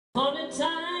On a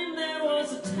time there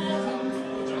was a tavern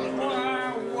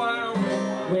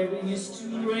where we used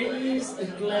to raise a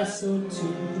glass or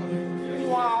two.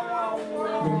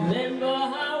 Remember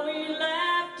how we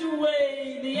laughed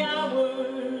away the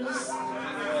hours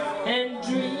and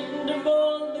dreamed of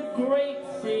all the great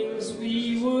things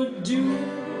we would do.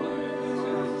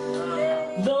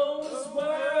 Those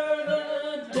were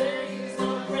the days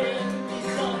of rain, we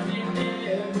thought they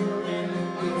never end.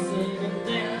 We'd sing and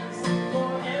dance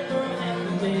forever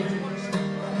and days.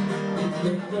 We'd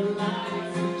live the life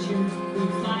we choose,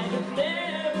 we'd fight and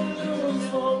never lose,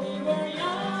 for we were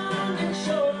young and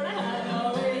sure to have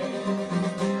our way.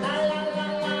 La la la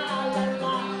la la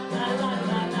la la la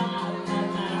la la la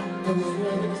la. Those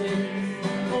were the days,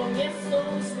 oh yes,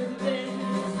 those were the days.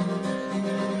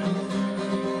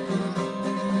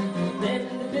 Then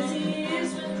the busy years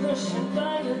went rushing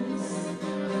by us,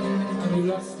 we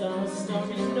lost our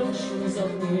starry notions of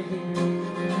the way.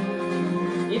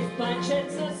 If by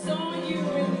chance I saw you